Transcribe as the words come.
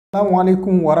ሰላም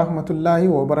አለይኩም ወራህመቱላሂ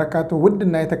ወበረካቱ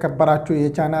ውድና የተከበራችሁ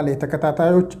የቻናል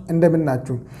የተከታታዮች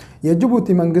እንደምናችሁ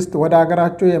የጅቡቲ መንግስት ወደ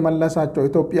ሀገራቸው የመለሳቸው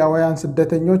ኢትዮጵያውያን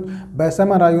ስደተኞች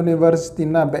በሰመራ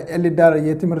ዩኒቨርሲቲና በኤሊዳር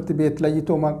የትምህርት ቤት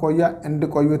ለይቶ ማቆያ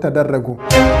እንዲቆዩ ተደረጉ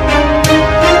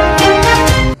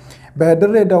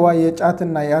በድሬዳዋ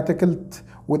የጫትና የአትክልት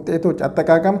ውጤቶች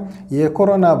አጠቃቀም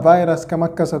የኮሮና ቫይረስ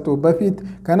ከመከሰቱ በፊት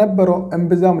ከነበረው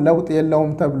እንብዛም ለውጥ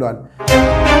የለውም ተብሏል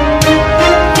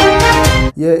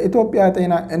የኢትዮጵያ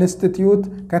ጤና ኢንስቲትዩት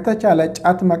ከተቻለ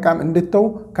ጫት መቃም እንድተው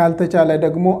ካልተቻለ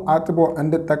ደግሞ አጥቦ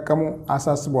እንድትጠቀሙ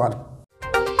አሳስቧል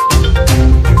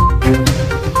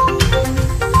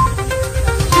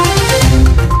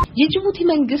የጅቡቲ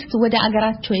መንግስት ወደ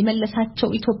አገራቸው የመለሳቸው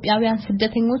ኢትዮጵያውያን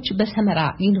ስደተኞች በሰመራ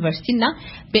ዩኒቨርሲቲና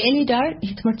በኤሊዳር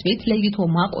የትምህርት ቤት ለይቶ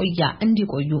ማቆያ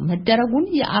እንዲቆዩ መደረጉን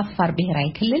የአፋር ብሔራዊ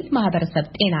ክልል ማህበረሰብ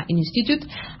ጤና ኢንስቲትዩት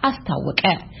አስታወቀ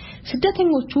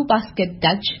ስደተኞቹ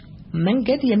ባስገዳጅ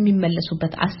መንገድ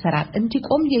የሚመለሱበት አሰራር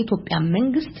እንዲቆም የኢትዮጵያ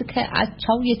መንግስት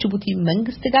ከአቻው የጅቡቲ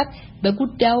መንግስት ጋር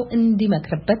በጉዳዩ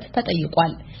እንዲመክርበት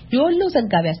ተጠይቋል የወሎ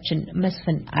ዘጋቢያችን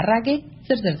መስፍን አራጌ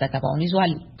ዝርዝር ዘገባውን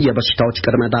ይዟል የበሽታዎች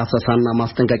ቅድመ ዳሰሳና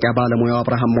ማስጠንቀቂያ ባለሙያው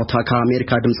አብርሃም ሞታ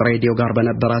ከአሜሪካ ድምጽ ሬዲዮ ጋር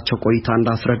በነበራቸው ቆይታ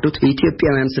እንዳስረዱት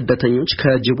ኢትዮጵያውያን ስደተኞች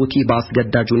ከጅቡቲ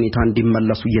በአስገዳጅ ሁኔታ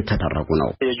እንዲመለሱ እየተደረጉ ነው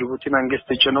የጅቡቲ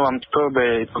መንግስት ጭኖ አምጥቶ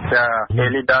በኢትዮጵያ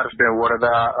ኤሊዳር በወረዳ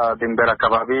ድንበር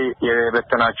አካባቢ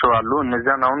የበተናቸው አሉ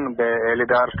እነዚያን አሁን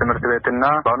በኤሊዳር ትምህርት ቤትና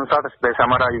በአሁኑ ሰዓት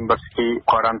በሰመራ ዩኒቨርሲቲ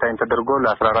ኳራንታይን ተደርጎ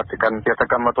ለ14 ቀን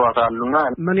የተቀመጡ አሉና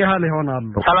ምን ያህል ይሆናሉ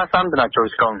 31 ናቸው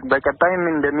እስካሁን በቀጣይም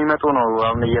እንደሚመጡ ነው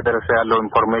አሁን እየደረሰ ያለው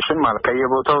ኢንፎርሜሽን ማለት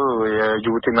ከየቦታው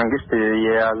የጅቡቲ መንግስት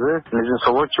እየያዘ እነዚህ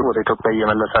ሰዎች ወደ ኢትዮጵያ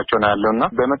እየመለሳቸው ነው ያለውና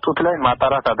በመጡት ላይ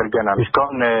ማጣራት አድርገናል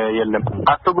እስካሁን የለም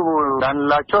አትጉቡ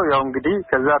ያንላቸው ያው እንግዲህ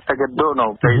ከዛ ተገዶ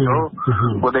ነው ተይዞ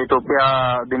ወደ ኢትዮጵያ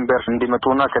ድንበር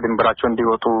እንዲመጡና ከድንበራቸው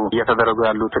እንዲወጡ እየተደረጉ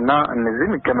ያሉትና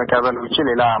እነዚህ ከመቀበል ውጪ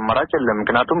ሌላ አማራጭ የለም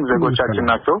ምክንያቱም ዜጎቻችን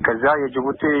ናቸው ከዛ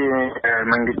የጅቡቲ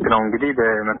መንግስት ነው እንግዲህ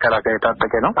በመከላከያ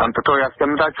የታጠቀ ነው አምጥቶ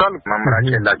ያስቀምጣቸዋል ማምራጭ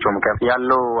የላቸውም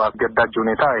ያለው አስገዳጅ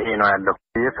ሁኔታ ይሄ ነው ያለው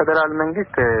የፌደራል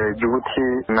መንግስት ጅቡቲ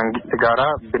መንግስት ጋራ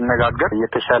ብነጋገር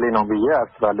የተሻለ ነው ብዬ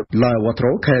አስባለሁ ለወትሮ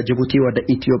ከጅቡቲ ወደ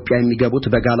ኢትዮጵያ የሚገቡት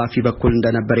በጋላፊ በኩል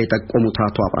እንደነበር የጠቆሙት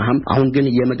አቶ አብርሃም አሁን ግን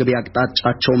የመግቢያ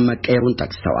አቅጣጫቸውን መቀየሩን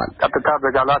ጠቅሰዋል ቀጥታ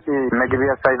በጋላፊ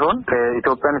መግቢያ ሳይሆን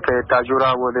ከኢትዮጵያን ከታጁራ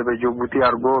ወደ በጅቡቲ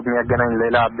አርጎ የሚያገናኝ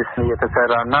ሌላ አዲስ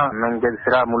የተሰራና መንገድ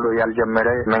ስራ ሙሉ ያልጀመረ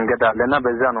መንገድ አለና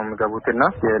በዛ ነው የሚገቡትና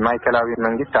የማይከላዊ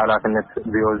መንግስት ኃላፊነት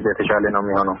ቢወስድ የተሻለ ነው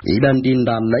የሚሆነው ይለንዲ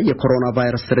እንዳለ የኮሮና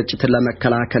ቫይረስ ስርጭትን ለመከላከልና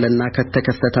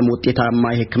ከተከሰተም ውጤታማ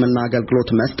የሕክምና አገልግሎት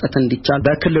መስጠት እንዲቻል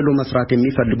በክልሉ መስራት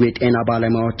የሚፈልጉ የጤና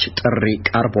ባለሙያዎች ጥሪ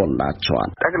ቀርቦላቸዋል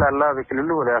ጠቅላላ በክልሉ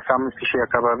ወደ 15000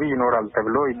 አካባቢ ይኖራል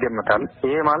ተብሎ ይገመታል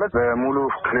ይሄ ማለት በሙሉ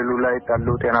ክልሉ ላይ ያሉ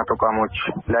ጤና ተቋሞች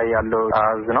ላይ ያለው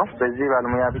አዝ ነው በዚህ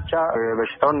ባለሙያ ብቻ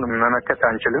በሽታውን መመከት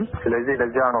አንችልም ስለዚህ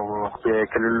ለዚያ ነው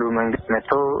የክልሉ መንግስት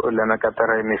መጥቶ ለመቀጠር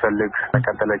የሚፈልግ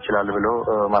መቀጠል ይችላል ብሎ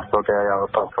ማስታወቂያ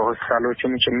ያወጣው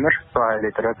ሆስፒታሎችም ጭምር ኃይል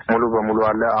እጥረት ሙሉ በሙሉ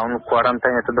አለ አሁን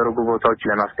ኳራንታይን የተደረጉ ቦታዎች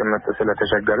ለማስቀመጥ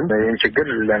ስለተቸገርን ይህን ችግር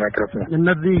ለመቅረፍ ነው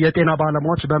እነዚህ የጤና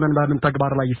ባለሙያዎች በምን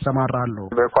ተግባር ላይ ይሰማራሉ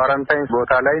በኳራንታይን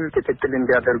ቦታ ላይ ክትትል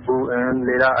እንዲያደርጉ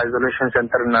ሌላ አይዞሌሽን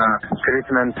ሴንተርና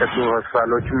ትሪትመንት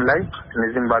ሆስፒታሎችም ላይ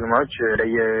እነዚህም ባለሙያዎች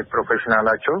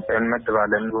ለየፕሮፌሽናላቸው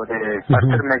እንመድባለን ወደ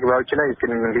 10 መግቢያዎች ላይ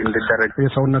እንዲደረግ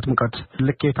የሰውነት ሙቀት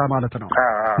ልኬታ ማለት ነው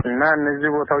እና እነዚህ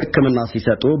ቦታዎች ሕክምና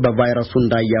ሲሰጡ በቫይረሱ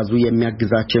እንዳያዙ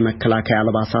የሚያግዛቸው የመከላከያ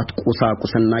አልባሳት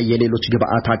ቁሳቁስና የሌሎች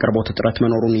ግብአት አቅርቦት እጥረት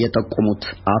መኖሩን የጠቆሙት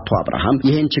አቶ አብርሃም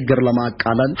ይህን ችግር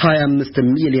ለማቃለል 25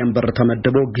 ሚሊዮን ብር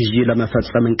ተመድቦ ግዢ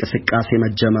ለመፈጸም እንቅስቃሴ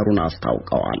መጀመሩን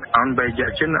አስታውቀዋል አሁን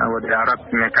በእጃችን ወደ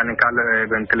 4 ሜካኒካል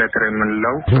ቬንቲሌተር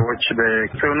የምንለው ሰዎች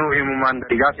በጽኑ ህሙማን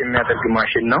ድጋፍ የሚያደርግ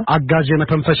ማሽን ነው አጋዥ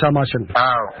የመተንፈሻ ማሽን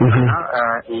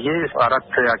ይሄ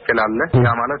 4 ያክል አለ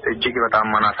ያ ማለት እጅግ በጣም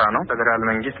ማናሳ ነው ፌደራል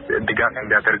መንግስት ድጋፍ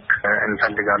እንዲያደርግ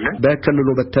እንፈልጋለን በክልሉ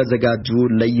በተዘጋጁ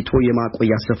ለይቶ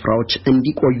የማቆያ ስፍራዎች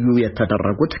እንዲቆዩ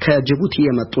የተደረጉት ከጅቡቲ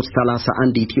የመጡት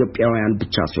 31 ኢትዮጵያውያን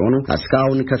ብቻ ሲሆኑ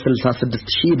እስካሁን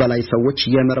ከ66000 በላይ ሰዎች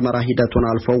የምርመራ ሂደቱን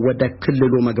አልፈው ወደ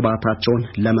ክልሉ መግባታቸውን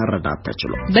ለመረዳት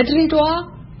ተችሏል በድሬዳዋ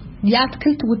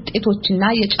የአትክልት ውጤቶችና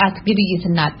የጫት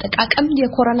ግብይትና አጠቃቀም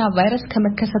የኮሮና ቫይረስ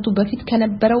ከመከሰቱ በፊት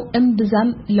ከነበረው እንብዛም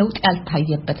ለውጥ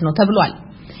ያልታየበት ነው ተብሏል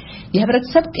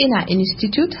የህብረተሰብ ጤና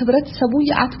ኢንስቲትዩት ህብረተሰቡ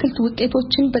የአትክልት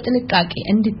ውጤቶችን በጥንቃቄ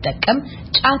እንዲጠቀም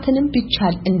ጫትንም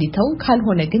ቢቻል እንዲተው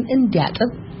ካልሆነ ግን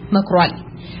እንዲያጥብ መክሯል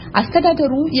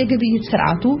አስተዳደሩ የግብይት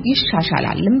ስርዓቱ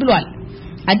ይሻሻላልም ብሏል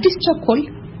አዲስ ቸኮል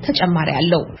ተጨማሪ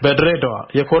አለው። በድሬዳዋ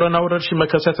የኮሮና ወረርሽኝ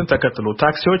መከሰትን ተከትሎ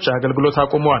ታክሲዎች አገልግሎት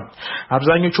አቁመዋል።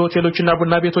 አብዛኞቹ ሆቴሎችና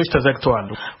ቡና ቤቶች ተዘግተዋል።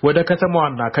 ወደ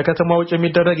ከተማዋና ከከተማው ውጭ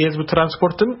የሚደረግ የህዝብ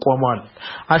ትራንስፖርትም ቆሟል።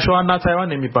 አሸዋና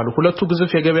ታይዋን የሚባሉ ሁለቱ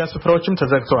ግዙፍ የገበያ ስፍራዎችም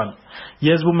ተዘግተዋል።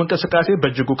 የህዝቡ እንቅስቃሴ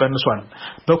በእጅጉ ቀንሷል።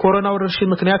 በኮሮና ወረርሽኝ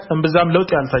ምክንያት እምብዛም ለውጥ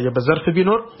ያልታየበት ዘርፍ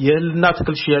ቢኖር የእህልና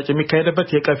አትክልት ሽያጭ የሚካሄድበት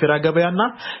የቀፊራ ገበያና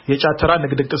የጫተራ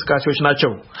ንግድ እንቅስቃሴዎች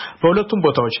ናቸው። በሁለቱም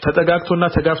ቦታዎች ተጠጋግቶና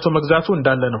ተጋፍቶ መግዛቱ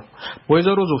እንዳለ ነው።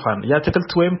 ወይዘሮ ዙፋን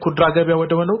የአትክልት ወይም ኩድራ ገበያ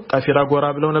ወደ ሆነው ቀፊራ ጎራ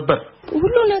ብለው ነበር።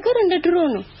 ሁሉ ነገር እንደ ድሮ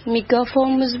ነው። የሚጋፋው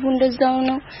ህዝቡ እንደዛው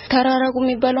ነው። ተራራቁ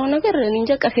የሚባለው ነገር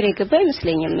እንጃ ቀፊራ ገባ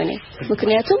አይመስለኝም እኔ።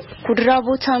 ምክንያቱም ኩድራ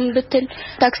ቦታም ብትል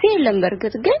ታክሲ የለም።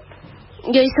 በርግጥ ግን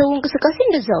የሰው እንቅስቃሴ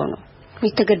እንደዛው ነው።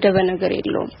 የተገደበ ነገር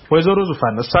የለውም። ወይዘሮ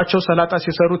ዙፋን እሳቸው ሰላጣ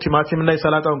ሲሰሩ ቲማቲምና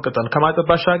የሰላጣውን ቅጠል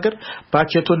ከማጠባሻ ሀገር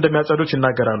ባኬቶ እንደሚያጸዱት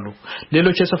ይናገራሉ።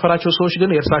 ሌሎች የሰፈራቸው ሰዎች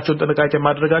ግን የእርሳቸውን ጥንቃቄ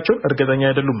ማድረጋቸውን እርግጠኛ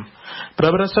አይደሉም።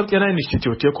 በህብረተሰብ ጤና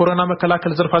ኢንስቲትዩት የኮሮና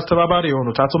መከላከል ዘርፍ አስተባባሪ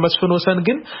የሆኑት አቶ መስፍን ወሰን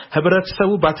ግን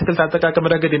ህብረተሰቡ በአትክልት አጠቃቀም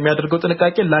ረገድ የሚያደርገው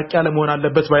ጥንቃቄ ላቅ ያለ መሆን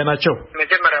አለበት ባይ ናቸው።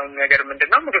 መጀመሪያው ነገር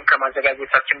ምንድነው? ምግብ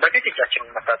ከማዘጋጀታችን በፊት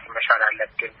እጃችንን መታጠብ መቻል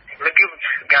አለብን። ምግብ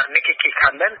ጋር ንክኪ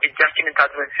ካለን እጃችንን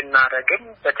ታጥበን ስናረግም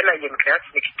በተለያየ ምክንያት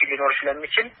ንክኪ ሊኖር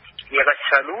ስለሚችል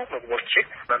የበሰሉ ምግቦችን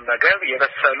መመገብ፣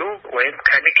 የበሰሉ ወይም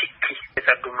ከንክኪ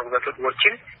የጸዱ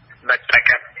ምግቦችን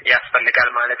መጠቀም ያስፈልጋል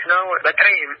ማለት ነው። በጥሬ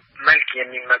መልክ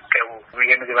የሚመገቡ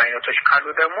የምግብ አይነቶች ካሉ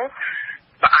ደግሞ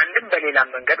በአንድም በሌላ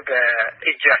መንገድ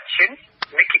በእጃችን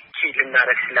ንክኪ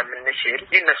ልናረግ ስለምንችል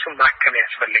እነሱን ማከም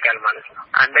ያስፈልጋል ማለት ነው።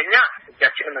 አንደኛ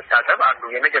እጃችንን መታጠብ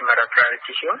አንዱ የመጀመሪያው ፕራዮሪቲ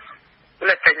ሲሆን፣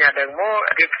 ሁለተኛ ደግሞ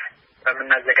ምግብ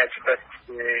በምናዘጋጅበት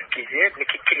ጊዜ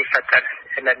ንክኪ ሊፈጠር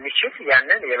ስለሚችል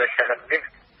ያንን የበሰለ ምግብ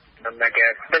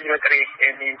መመገብ በዚህ በጥሬ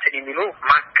የሚሉ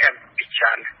ማከም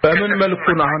ይቻላል። በምን መልኩ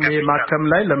ነው አሁን የማከም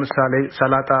ላይ ለምሳሌ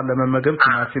ሰላጣ ለመመገብ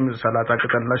ቲማቲም፣ ሰላጣ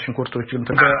ቅጠልና ሽንኩርቶችን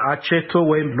በአቼቶ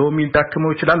ወይም ሎሚ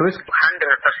ዳክመው ይችላል ወይስ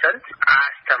 100%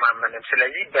 አያስተማመንም?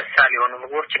 ስለዚህ በሳል የሆኑ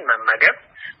ምግቦችን መመገብ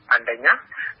አንደኛ፣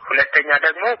 ሁለተኛ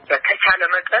ደግሞ በተቻለ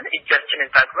መጠን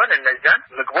እጃችንን ታጥበን እነዛን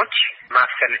ምግቦች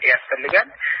ማብሰል ያስፈልጋል።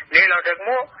 ሌላው ደግሞ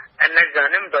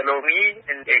እነዛንም በሎሚ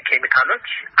ኬሚካሎች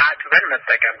አጥበን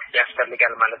መጠቀም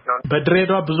ያስፈልጋል ማለት ነው።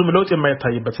 በድሬዳዋ ብዙም ለውጥ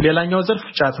የማይታይበት ሌላኛው ዘርፍ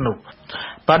ጫት ነው።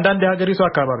 በአንዳንድ የሀገሪቱ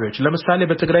አካባቢዎች ለምሳሌ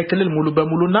በትግራይ ክልል ሙሉ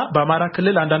በሙሉና በአማራ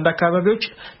ክልል አንዳንድ አካባቢዎች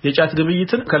የጫት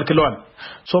ግብይትን ከልክለዋል።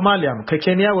 ሶማሊያም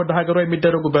ከኬንያ ወደ ሀገሯ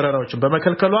የሚደረጉ በረራዎችን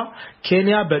በመከልከሏ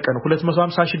ኬንያ በቀን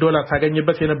 $250,000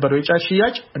 ታገኝበት የነበረው የጫት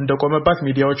ሽያጭ እንደቆመባት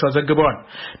ሚዲያዎቿ ዘግበዋል።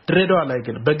 ድሬዳዋ ላይ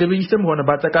ግን በግብይትም ሆነ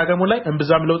በአጠቃቀሙ ላይ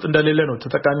እምብዛም ለውጥ እንደሌለ ነው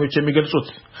ተጠቃሚዎች የሚገልጹት።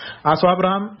 አቶ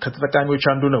አብርሃም ከተጠቃሚዎች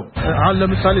አንዱ ነው። አሁን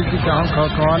ለምሳሌ እዚህ አሁን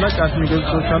ከኋላ ጫት የሚገዙ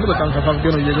ሰዎች አሉ። በጣም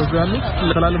ተፋፍገው ነው እየገዙ ያሉት።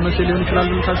 ለተላለ መሰል ሊሆን ይችላል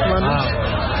ታስባለህ?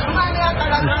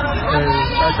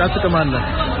 ጫት ጥቅም አለ።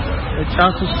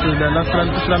 ጫት ውስጥ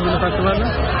ለላስተላልፍ ይችላል ብለህ ታስባለህ?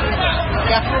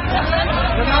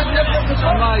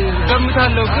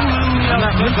 ገምታለሁ ግን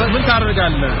ምን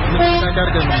ታደርጋለህ? ምን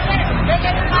ታደርጋለህ?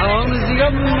 አሁን እዚህ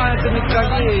ጋር ምን ማለት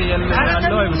ጥንቃቄ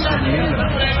ያለው አይመስልኝም።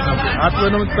 አጥበህ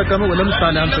ነው የምትጠቀመው?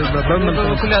 ለምሳሌ አንተ በምን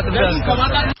በኩል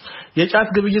ያጥባል? የጫት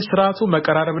ግብይት ስርዓቱ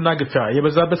መቀራረብና ግፊያ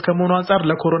የበዛበት ከመሆኑ አንፃር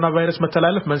ለኮሮና ቫይረስ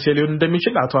መተላለፍ መንስኤ ሊሆን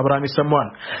እንደሚችል አቶ አብርሃም ይሰማዋል።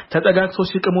 ተጠጋግተው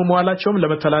ሲቅሙ መዋላቸውም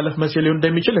ለመተላለፍ መንስኤ ሊሆን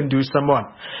እንደሚችል እንዲሁ ይሰማዋል።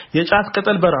 የጫት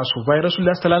ቅጠል በራሱ ቫይረሱን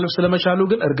ሊያስተላልፍ ስለመቻሉ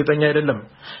ግን እርግጠኛ አይደለም።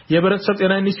 የህብረተሰብ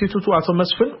ጤና ኢንስቲትዩቱ አቶ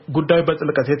መስፍን ጉዳዩ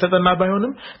በጥልቀት የተጠና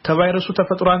ባይሆንም ከቫይረሱ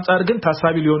ተፈጥሮ አንፃር ግን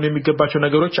ታሳቢ ሊሆኑ የሚገባቸው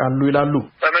ነገሮች አሉ ይላሉ።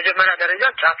 በመጀመሪያ ደረጃ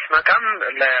ጫት መቃም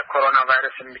ለኮሮና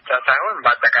ቫይረስ ብቻ ሳይሆን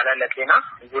በአጠቃላይ ለጤና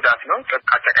ጉዳት ነው።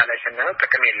 አጠቃላይ ስናየው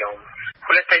ጥቅም የለውም።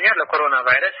 ሁለተኛ ለኮሮና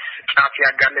ቫይረስ ጫት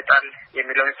ያጋልጣል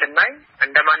የሚለውን ስናይ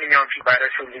እንደ ማንኛውም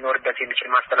ቫይረሱ ሊኖርበት የሚችል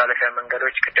ማስተላለፊያ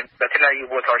መንገዶች ቅድም በተለያዩ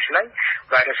ቦታዎች ላይ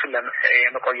ቫይረሱን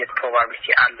የመቆየት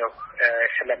ፕሮባቢሊቲ አለው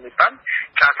ስለሚባል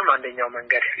ጫቱም አንደኛው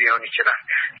መንገድ ሊሆን ይችላል።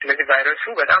 ስለዚህ ቫይረሱ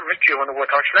በጣም ምቹ የሆኑ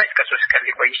ቦታዎች ላይ እስከ 3 ቀን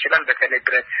ሊቆይ ይችላል። በተለይ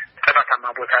ብረት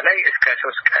ጠባታማ ቦታ ላይ እስከ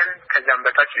 3 ቀን ከዛም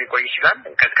በታች ሊቆይ ይችላል።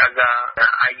 ቀዝቃዛ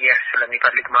አየር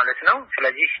ስለሚፈልግ ማለት ነው።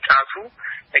 ስለዚህ ጫቱ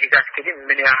ኤግዛክትሊ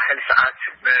ምን ያህል ሰዓት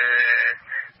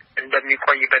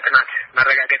እንደሚቆይ በጥናት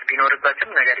መረጋገጥ ቢኖርበትም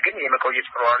ነገር ግን የመቆየት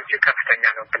ፕሮባቢሊቲ ከፍተኛ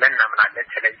ነው ብለን እናምናለን።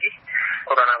 ስለዚህ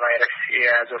ኮሮና ቫይረስ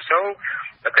የያዘው ሰው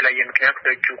በተለያየ ምክንያት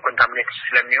በእጁ ኮንታሚኔት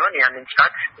ስለሚሆን ያንን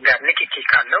ጫት ጋር ንክኪ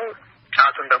ካለው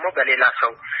ጫቱን ደግሞ በሌላ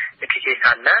ሰው ንክኪ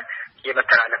ካለ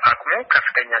የመተላለፍ አቅሙ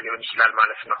ከፍተኛ ሊሆን ይችላል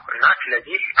ማለት ነው እና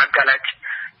ስለዚህ አጋላጭ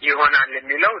ይሆናል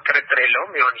የሚለው ጥርጥር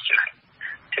የለውም ሊሆን ይችላል።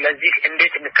 ስለዚህ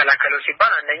እንዴት እንከላከለው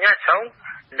ሲባል አንደኛ ሰው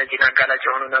እነዚህን አጋላጭ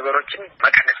የሆኑ ነገሮችን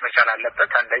መቀነስ መቻል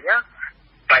አለበት። አንደኛ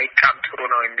ባይቃም ጥሩ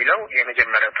ነው የሚለው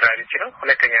የመጀመሪያው ፕራዮሪቲ ነው።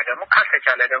 ሁለተኛ ደግሞ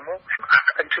ካልተቻለ ደግሞ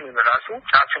እንትኑን ራሱ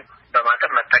ጫቱን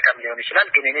በማጠብ መጠቀም ሊሆን ይችላል።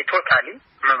 ግን እኔ ቶታሊ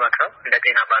መመክረው እንደ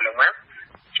ጤና ባለሙያ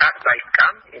ጫት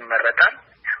ባይቃም ይመረጣል።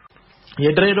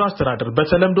 የድሬዳዋ አስተዳደር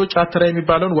በተለምዶ ጫትራ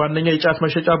የሚባለውን ዋነኛ የጫት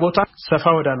መሸጫ ቦታ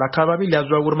ሰፋ ወዳለ አካባቢ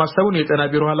ሊያዘዋውር ማሰቡን የጤና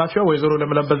ቢሮ ኃላፊዋ ወይዘሮ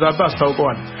ለምለም በዛብህ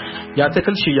አስታውቀዋል።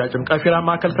 የአትክልት ሽያጭም ቀፊራ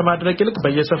ማዕከል ከማድረግ ይልቅ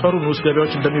በየሰፈሩ ንዑስ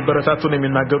ገበያዎች እንደሚበረታቱ ነው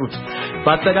የሚናገሩት።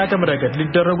 በአጠቃቀም ረገድ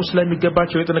ሊደረጉ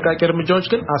ስለሚገባቸው የጥንቃቄ እርምጃዎች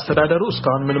ግን አስተዳደሩ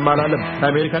እስካሁን ምንም አላለም።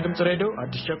 ለአሜሪካ ድምጽ ሬዲዮ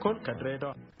አዲስ ቸኮል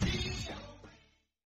ከድሬዳዋ